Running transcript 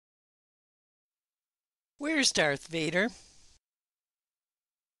Where's Darth Vader?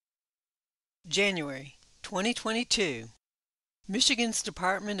 January 2022. Michigan's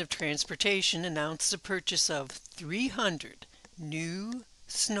Department of Transportation announced the purchase of 300 new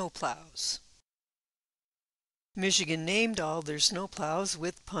snowplows. Michigan named all their snowplows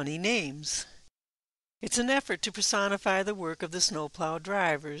with punny names. It's an effort to personify the work of the snowplow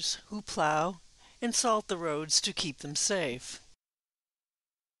drivers who plow and salt the roads to keep them safe.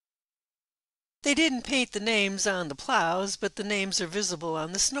 They didn't paint the names on the plows, but the names are visible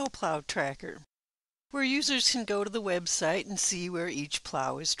on the snowplow tracker, where users can go to the website and see where each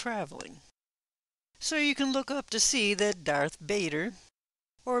plow is traveling. So you can look up to see that Darth Vader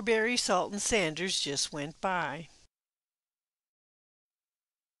or Barry Salton Sanders just went by.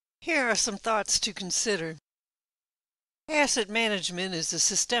 Here are some thoughts to consider. Asset management is a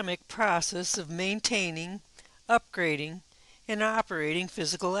systemic process of maintaining, upgrading, and operating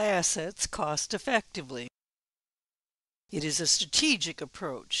physical assets cost-effectively. It is a strategic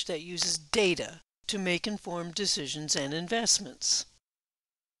approach that uses data to make informed decisions and investments.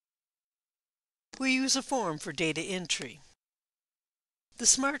 We use a form for data entry. The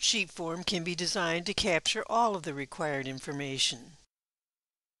Smartsheet form can be designed to capture all of the required information.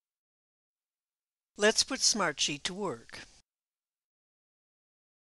 Let's put Smartsheet to work.